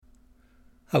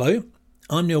Hello,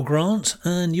 I'm Neil Grant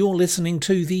and you're listening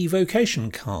to the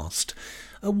Vocation Cast,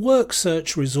 a work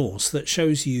search resource that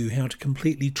shows you how to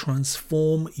completely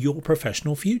transform your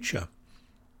professional future.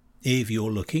 If you're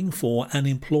looking for an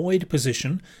employed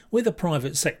position with a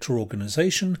private sector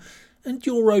organisation and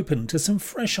you're open to some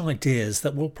fresh ideas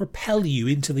that will propel you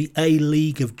into the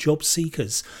A-League of job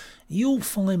seekers, you'll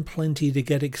find plenty to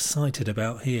get excited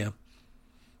about here.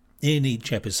 In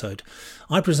each episode,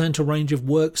 I present a range of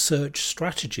work search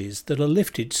strategies that are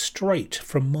lifted straight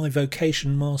from my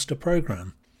Vocation Master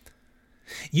Programme.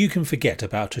 You can forget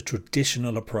about a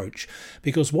traditional approach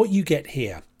because what you get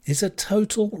here is a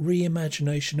total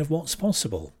reimagination of what's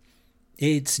possible.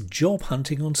 It's job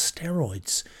hunting on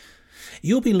steroids.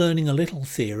 You'll be learning a little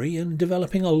theory and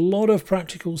developing a lot of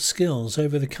practical skills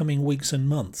over the coming weeks and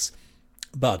months.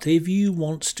 But if you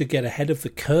want to get ahead of the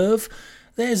curve,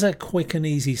 there's a quick and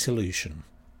easy solution.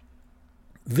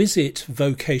 Visit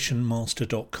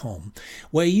vocationmaster.com,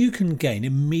 where you can gain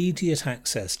immediate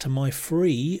access to my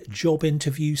free Job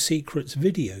Interview Secrets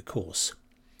video course.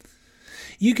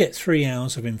 You get 3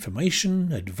 hours of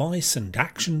information, advice and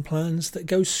action plans that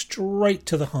go straight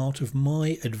to the heart of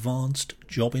my advanced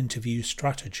job interview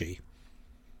strategy.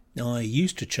 I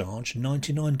used to charge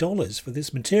 $99 for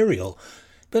this material,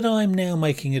 but I'm now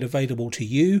making it available to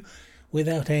you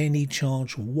without any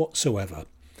charge whatsoever.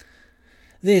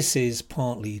 This is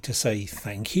partly to say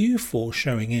thank you for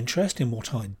showing interest in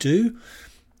what I do,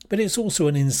 but it's also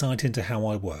an insight into how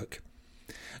I work.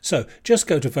 So just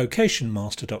go to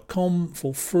vocationmaster.com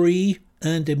for free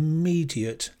and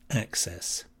immediate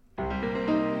access.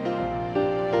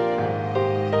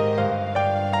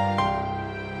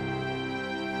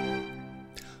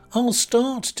 I'll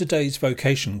start today's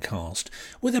Vocation Cast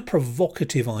with a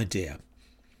provocative idea.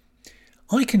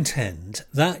 I contend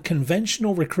that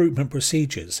conventional recruitment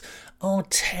procedures are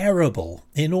terrible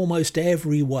in almost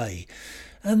every way,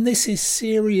 and this is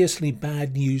seriously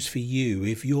bad news for you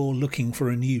if you're looking for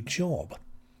a new job.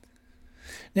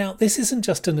 Now, this isn't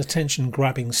just an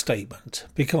attention-grabbing statement,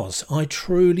 because I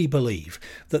truly believe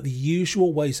that the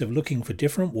usual ways of looking for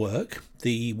different work,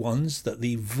 the ones that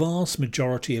the vast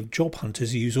majority of job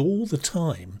hunters use all the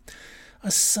time, are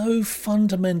so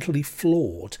fundamentally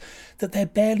flawed that they're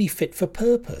barely fit for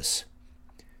purpose.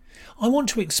 I want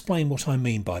to explain what I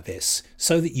mean by this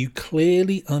so that you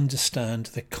clearly understand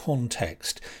the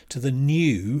context to the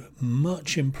new,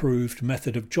 much improved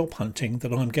method of job hunting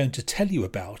that I'm going to tell you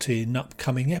about in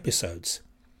upcoming episodes.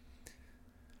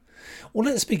 Well,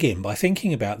 let's begin by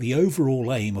thinking about the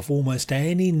overall aim of almost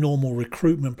any normal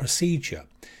recruitment procedure,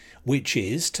 which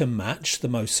is to match the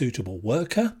most suitable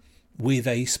worker with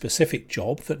a specific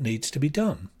job that needs to be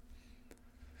done.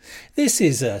 This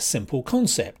is a simple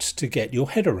concept to get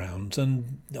your head around,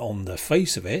 and on the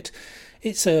face of it,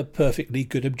 it's a perfectly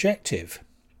good objective.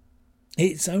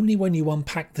 It's only when you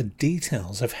unpack the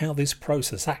details of how this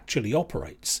process actually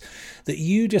operates that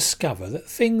you discover that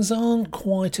things aren't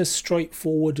quite as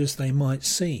straightforward as they might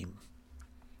seem.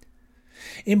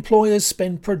 Employers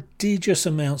spend prodigious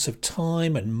amounts of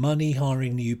time and money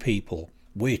hiring new people,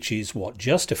 which is what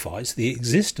justifies the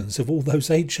existence of all those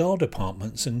HR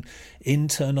departments and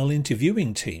internal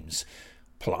interviewing teams,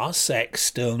 plus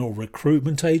external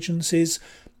recruitment agencies,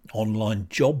 online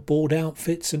job board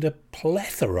outfits and a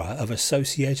plethora of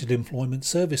associated employment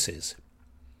services.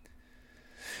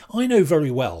 I know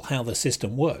very well how the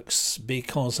system works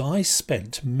because I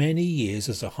spent many years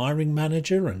as a hiring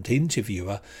manager and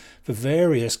interviewer for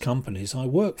various companies I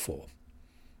work for.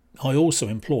 I also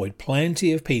employed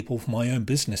plenty of people for my own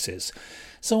businesses,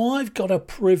 so I've got a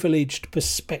privileged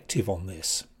perspective on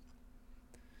this.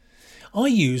 I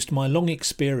used my long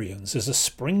experience as a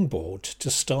springboard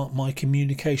to start my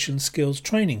communication skills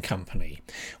training company,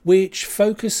 which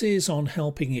focuses on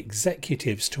helping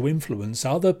executives to influence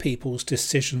other people's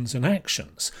decisions and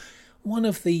actions, one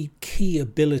of the key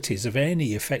abilities of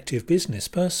any effective business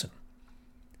person.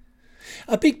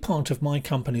 A big part of my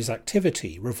company's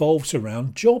activity revolves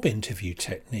around job interview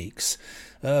techniques,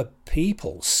 a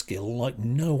people skill like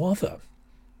no other.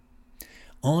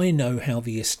 I know how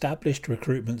the established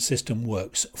recruitment system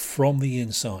works from the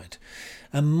inside,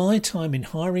 and my time in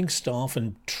hiring staff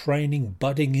and training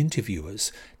budding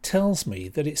interviewers tells me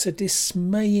that it's a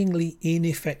dismayingly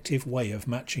ineffective way of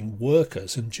matching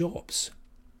workers and jobs.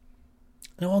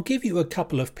 Now, I'll give you a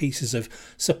couple of pieces of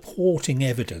supporting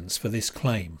evidence for this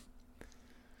claim.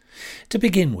 To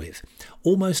begin with,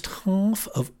 almost half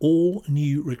of all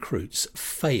new recruits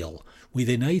fail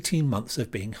within 18 months of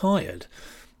being hired,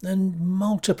 and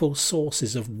multiple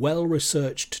sources of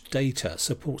well-researched data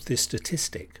support this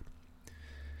statistic.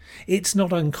 It's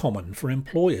not uncommon for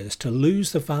employers to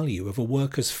lose the value of a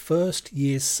worker's first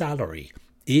year's salary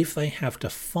if they have to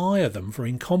fire them for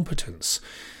incompetence,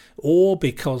 or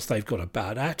because they've got a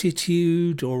bad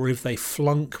attitude, or if they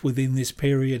flunk within this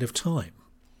period of time.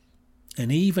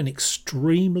 And even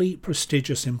extremely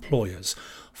prestigious employers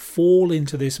fall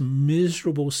into this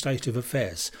miserable state of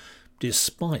affairs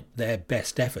despite their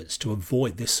best efforts to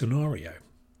avoid this scenario.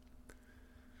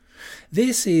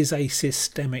 This is a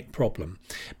systemic problem,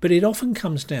 but it often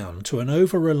comes down to an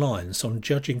over-reliance on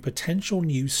judging potential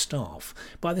new staff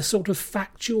by the sort of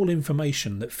factual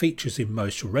information that features in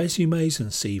most resumes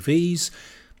and CVs,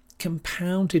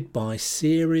 compounded by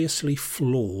seriously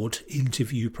flawed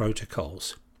interview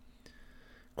protocols.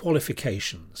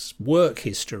 Qualifications, work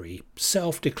history,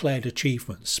 self-declared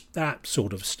achievements, that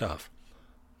sort of stuff.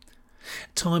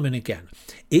 Time and again,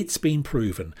 it's been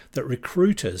proven that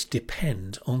recruiters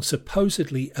depend on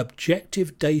supposedly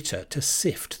objective data to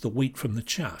sift the wheat from the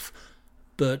chaff,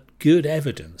 but good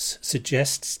evidence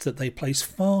suggests that they place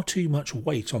far too much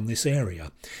weight on this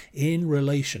area in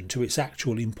relation to its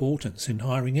actual importance in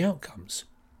hiring outcomes.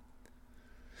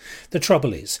 The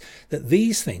trouble is that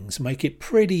these things make it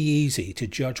pretty easy to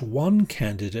judge one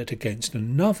candidate against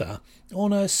another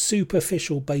on a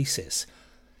superficial basis,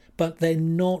 but they're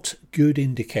not good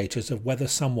indicators of whether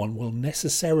someone will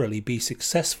necessarily be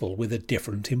successful with a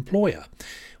different employer,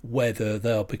 whether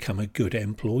they'll become a good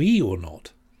employee or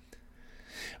not.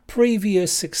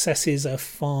 Previous successes are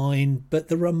fine, but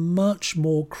there are much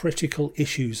more critical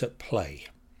issues at play.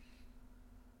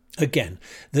 Again,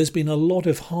 there's been a lot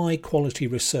of high-quality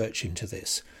research into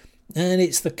this, and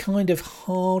it's the kind of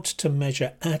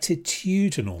hard-to-measure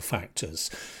attitudinal factors,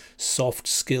 soft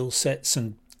skill sets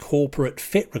and corporate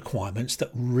fit requirements that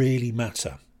really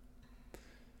matter.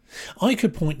 I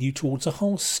could point you towards a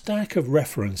whole stack of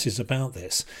references about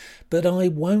this, but I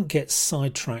won't get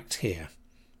sidetracked here.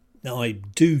 I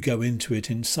do go into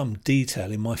it in some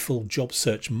detail in my full job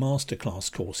search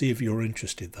masterclass course if you're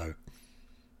interested though.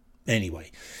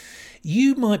 Anyway,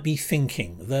 you might be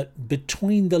thinking that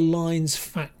between the lines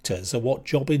factors are what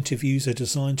job interviews are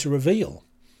designed to reveal.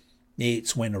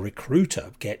 It's when a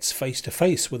recruiter gets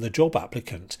face-to-face with a job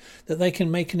applicant that they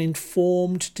can make an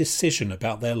informed decision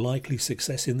about their likely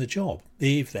success in the job,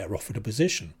 if they're offered a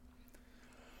position.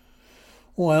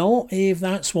 Well, if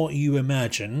that's what you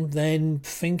imagine, then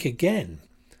think again.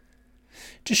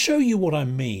 To show you what I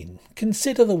mean,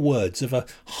 consider the words of a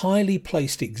highly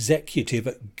placed executive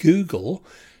at Google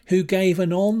who gave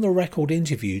an on-the-record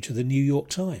interview to the New York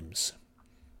Times.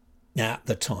 At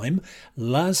the time,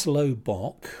 Laszlo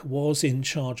Bock was in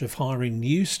charge of hiring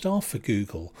new staff for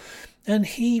Google, and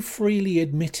he freely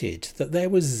admitted that there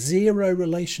was zero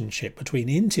relationship between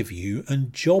interview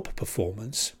and job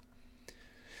performance.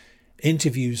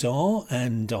 Interviews are,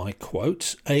 and I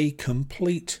quote, a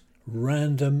complete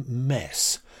random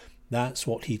mess. That's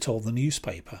what he told the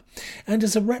newspaper. And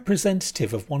as a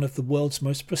representative of one of the world's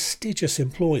most prestigious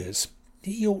employers,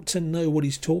 he ought to know what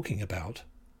he's talking about.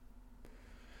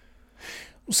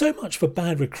 So much for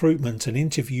bad recruitment and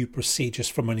interview procedures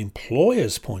from an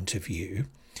employer's point of view.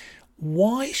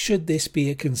 Why should this be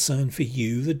a concern for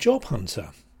you, the job hunter?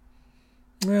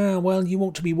 Well, you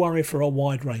ought to be worried for a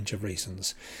wide range of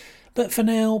reasons. But for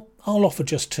now, I'll offer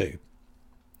just two.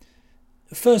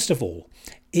 First of all,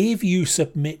 if you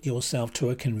submit yourself to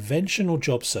a conventional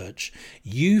job search,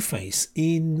 you face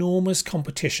enormous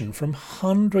competition from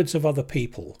hundreds of other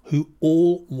people who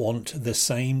all want the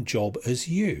same job as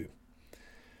you.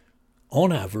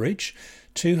 On average,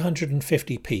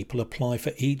 250 people apply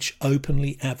for each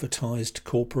openly advertised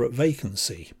corporate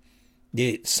vacancy.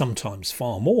 It's sometimes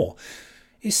far more,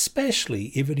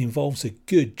 especially if it involves a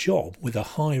good job with a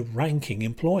high-ranking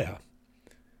employer.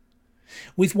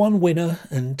 With one winner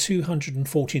and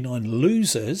 249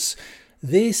 losers,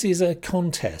 this is a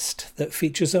contest that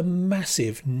features a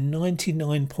massive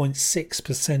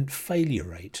 99.6% failure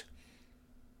rate.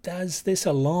 Does this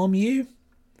alarm you?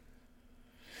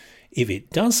 If it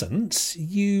doesn't,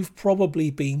 you've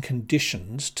probably been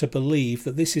conditioned to believe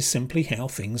that this is simply how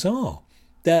things are,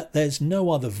 that there's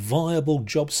no other viable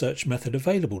job search method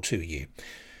available to you,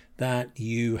 that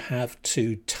you have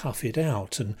to tough it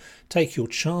out and take your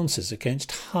chances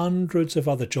against hundreds of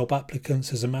other job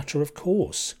applicants as a matter of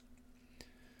course.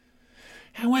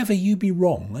 However, you'd be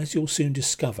wrong, as you'll soon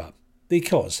discover,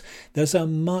 because there's a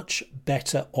much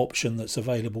better option that's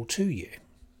available to you.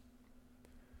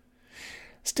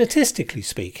 Statistically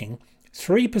speaking,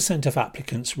 3% of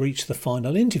applicants reach the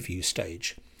final interview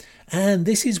stage, and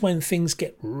this is when things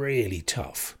get really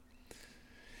tough.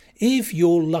 If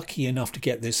you're lucky enough to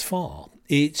get this far,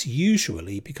 it's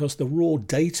usually because the raw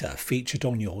data featured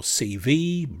on your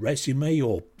CV, resume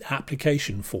or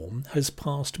application form has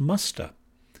passed muster.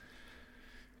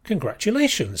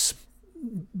 Congratulations!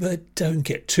 But don't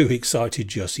get too excited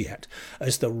just yet,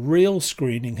 as the real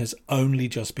screening has only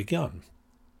just begun.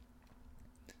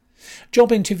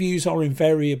 Job interviews are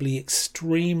invariably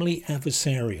extremely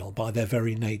adversarial by their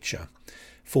very nature,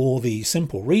 for the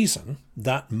simple reason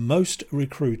that most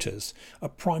recruiters are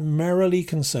primarily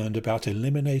concerned about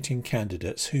eliminating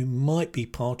candidates who might be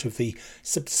part of the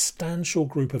substantial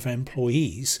group of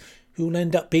employees who will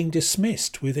end up being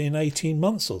dismissed within 18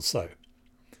 months or so.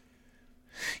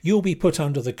 You'll be put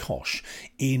under the cosh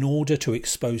in order to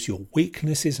expose your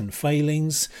weaknesses and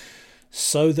failings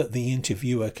so that the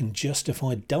interviewer can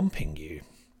justify dumping you.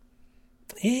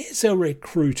 Here's a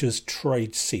recruiter's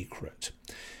trade secret.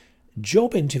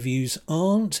 Job interviews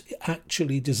aren't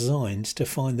actually designed to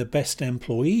find the best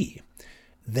employee.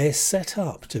 They're set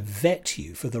up to vet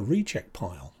you for the reject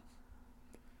pile.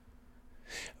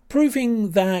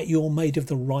 Proving that you're made of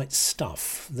the right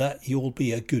stuff, that you'll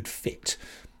be a good fit,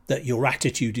 that your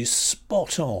attitude is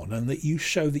spot on, and that you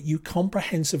show that you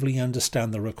comprehensively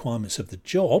understand the requirements of the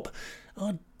job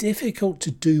are difficult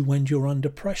to do when you're under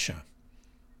pressure.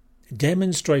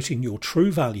 Demonstrating your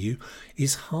true value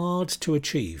is hard to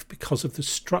achieve because of the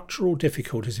structural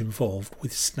difficulties involved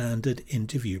with standard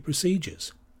interview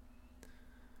procedures.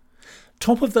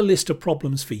 Top of the list of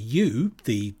problems for you,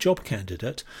 the job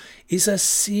candidate, is a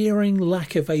searing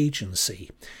lack of agency,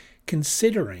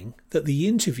 considering that the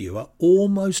interviewer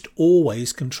almost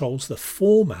always controls the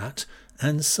format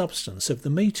and substance of the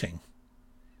meeting.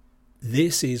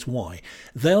 This is why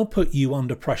they'll put you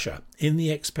under pressure in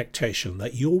the expectation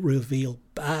that you'll reveal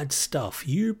bad stuff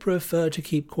you prefer to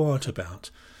keep quiet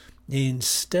about,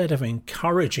 instead of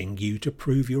encouraging you to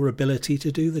prove your ability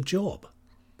to do the job.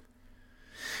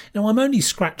 Now, I'm only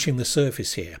scratching the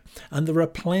surface here, and there are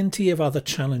plenty of other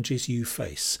challenges you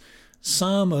face,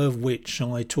 some of which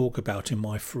I talk about in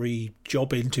my free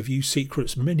Job Interview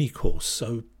Secrets mini course,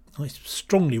 so I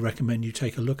strongly recommend you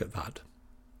take a look at that.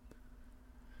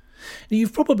 Now,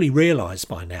 you've probably realised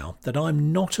by now that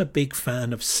I'm not a big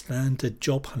fan of standard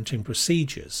job hunting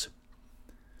procedures.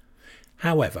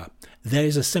 However,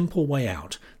 there's a simple way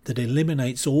out that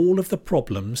eliminates all of the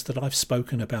problems that I've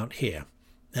spoken about here,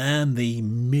 and the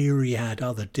myriad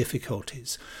other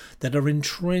difficulties that are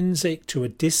intrinsic to a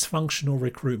dysfunctional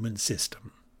recruitment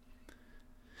system.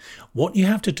 What you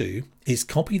have to do is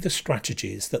copy the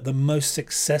strategies that the most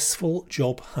successful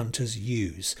job hunters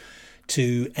use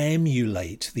to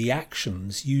emulate the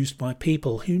actions used by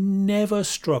people who never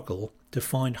struggle to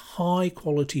find high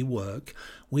quality work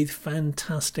with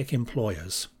fantastic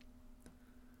employers.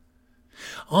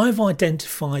 I've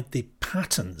identified the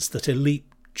patterns that elite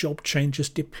job changers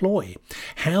deploy,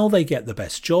 how they get the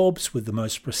best jobs with the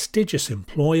most prestigious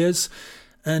employers,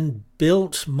 and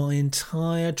built my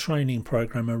entire training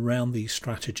program around these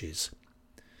strategies.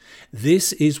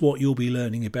 This is what you'll be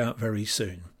learning about very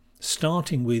soon,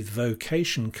 starting with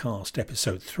Vocation Cast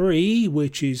Episode 3,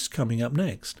 which is coming up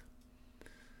next.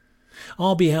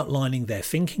 I'll be outlining their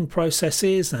thinking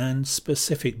processes and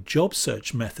specific job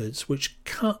search methods which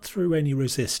cut through any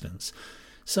resistance,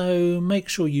 so make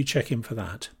sure you check in for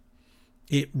that.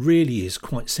 It really is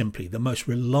quite simply the most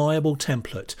reliable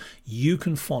template you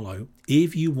can follow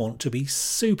if you want to be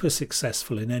super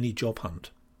successful in any job hunt.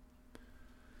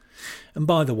 And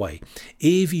by the way,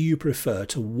 if you prefer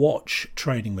to watch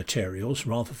training materials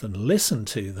rather than listen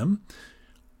to them,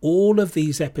 all of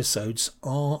these episodes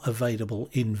are available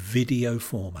in video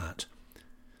format.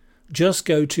 Just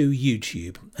go to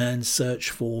YouTube and search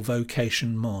for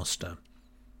Vocation Master.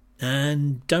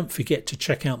 And don't forget to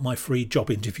check out my free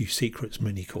Job Interview Secrets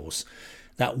mini course.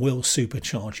 That will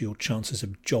supercharge your chances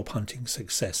of job hunting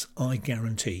success, I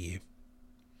guarantee you.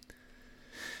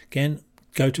 Again,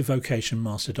 go to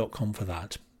vocationmaster.com for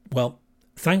that. Well,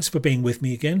 thanks for being with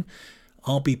me again.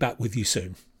 I'll be back with you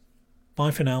soon.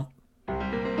 Bye for now.